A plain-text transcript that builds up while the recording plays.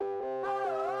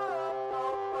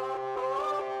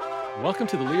Welcome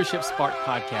to the Leadership Spark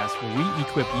podcast, where we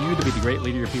equip you to be the great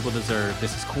leader your people deserve.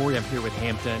 This is Corey. I'm here with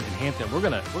Hampton. And Hampton, we're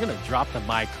gonna drop the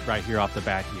mic right here off the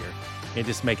bat here and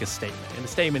just make a statement. And the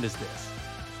statement is this: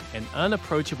 an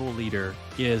unapproachable leader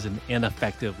is an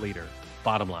ineffective leader.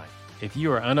 Bottom line, if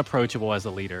you are unapproachable as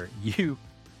a leader, you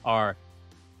are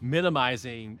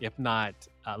minimizing, if not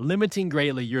limiting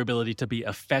greatly your ability to be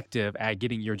effective at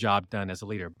getting your job done as a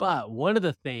leader. But one of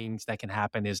the things that can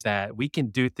happen is that we can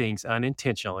do things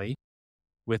unintentionally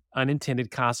with unintended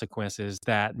consequences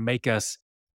that make us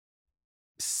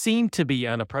seem to be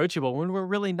unapproachable when we're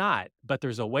really not. But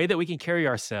there's a way that we can carry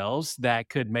ourselves that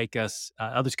could make us,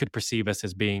 others could perceive us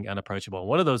as being unapproachable.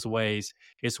 One of those ways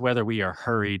is whether we are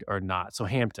hurried or not. So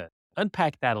Hampton,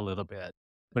 unpack that a little bit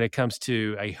when it comes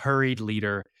to a hurried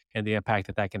leader and the impact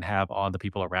that that can have on the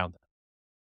people around them.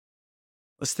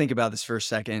 Let's think about this for a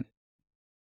second.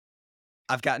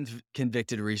 I've gotten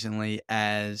convicted recently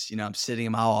as, I'm sitting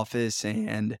in my office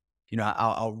and,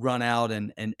 I'll run out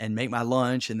and make my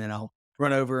lunch, and then I'll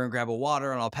run over and grab a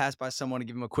water, and I'll pass by someone and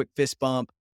give them a quick fist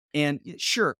bump. And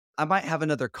sure, I might have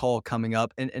another call coming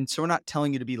up. And so we're not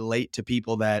telling you to be late to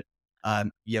people that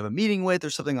you have a meeting with or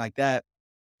something like that.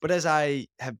 But as I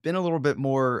have been a little bit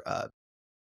more,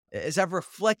 as I've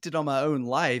reflected on my own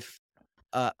life,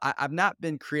 I've not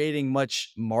been creating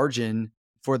much margin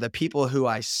for the people who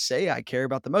I say I care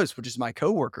about the most, which is my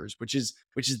coworkers, which is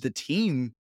the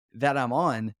team that I'm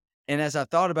on. And as I've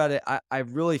thought about it, I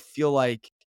really feel like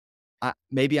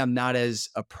maybe I'm not as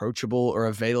approachable or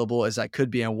available as I could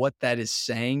be. And what that is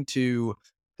saying to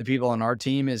the people on our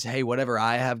team is, hey, whatever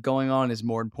I have going on is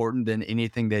more important than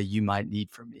anything that you might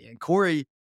need from me. And Corey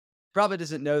probably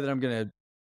doesn't know that I'm going to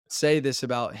say this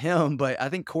about him, but I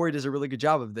think Corey does a really good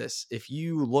job of this. If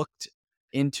you looked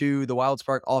into the Wild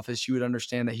Spark office, you would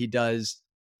understand that he does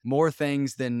more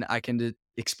things than I can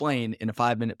explain in a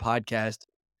 5-minute podcast,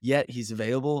 yet he's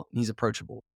available and he's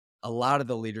approachable. A lot of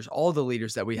the leaders, all the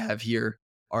leaders that we have here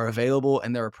are available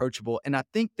and they're approachable. And I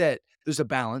think that there's a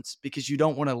balance, because you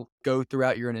don't want to go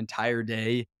throughout your entire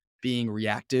day being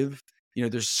reactive.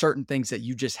 There's certain things that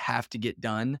you just have to get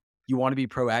done. You want to be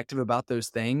proactive about those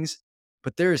things.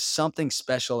 But there is something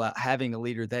special about having a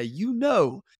leader that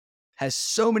has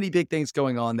so many big things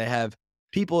going on. They have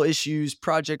people issues,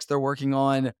 projects they're working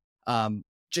on,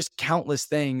 just countless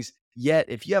things. Yet,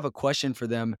 if you have a question for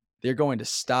them, they're going to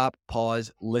stop,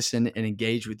 pause, listen, and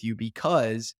engage with you,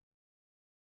 because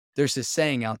there's this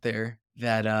saying out there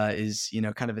that is,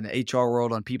 kind of in the HR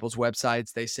world on people's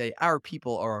websites. They say, our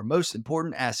people are our most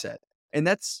important asset. And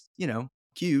that's,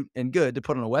 cute and good to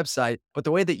put on a website. But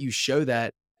the way that you show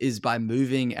that is by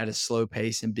moving at a slow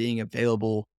pace and being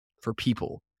available for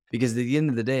people. Because at the end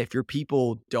of the day, if your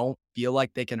people don't feel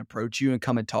like they can approach you and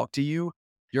come and talk to you,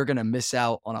 you're going to miss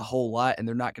out on a whole lot, and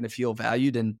they're not going to feel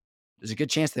valued. And there's a good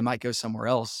chance they might go somewhere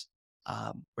else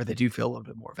where they do feel a little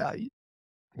bit more valued.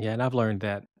 Yeah, and I've learned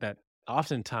that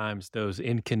oftentimes those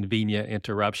inconvenient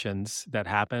interruptions that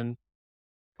happen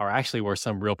are actually where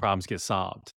some real problems get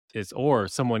solved. Or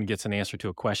someone gets an answer to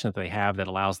a question that they have that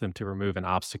allows them to remove an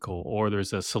obstacle, or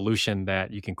there's a solution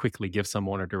that you can quickly give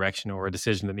someone, a direction or a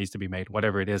decision that needs to be made,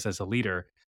 whatever it is as a leader,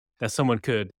 that someone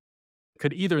could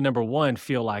either, number one,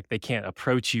 feel like they can't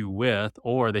approach you with,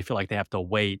 or they feel like they have to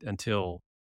wait until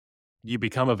you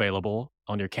become available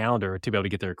on your calendar to be able to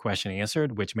get their question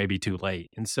answered, which may be too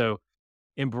late. And so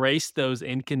embrace those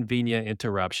inconvenient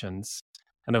interruptions.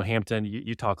 I know, Hampton,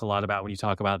 you talk a lot about, when you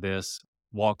talk about this,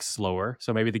 walk slower.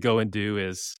 So maybe the go and do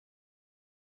is,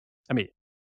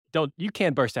 you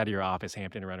can't burst out of your office,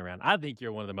 Hampton, and run around. I think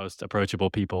you're one of the most approachable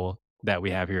people that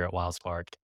we have here at Wild Spark.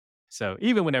 So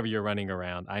even whenever you're running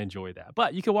around, I enjoy that.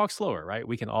 But you can walk slower, right?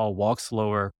 We can all walk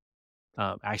slower.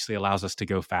 Actually allows us to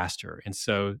go faster. And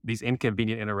so these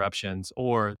inconvenient interruptions,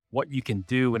 or what you can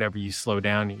do whenever you slow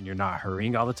down and you're not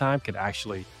hurrying all the time, could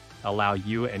actually allow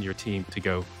you and your team to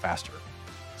go faster.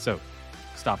 So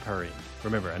stop hurrying.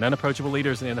 Remember, an unapproachable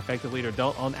leader is an ineffective leader.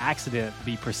 Don't on accident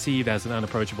be perceived as an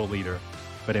unapproachable leader,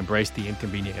 but embrace the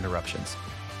inconvenient interruptions.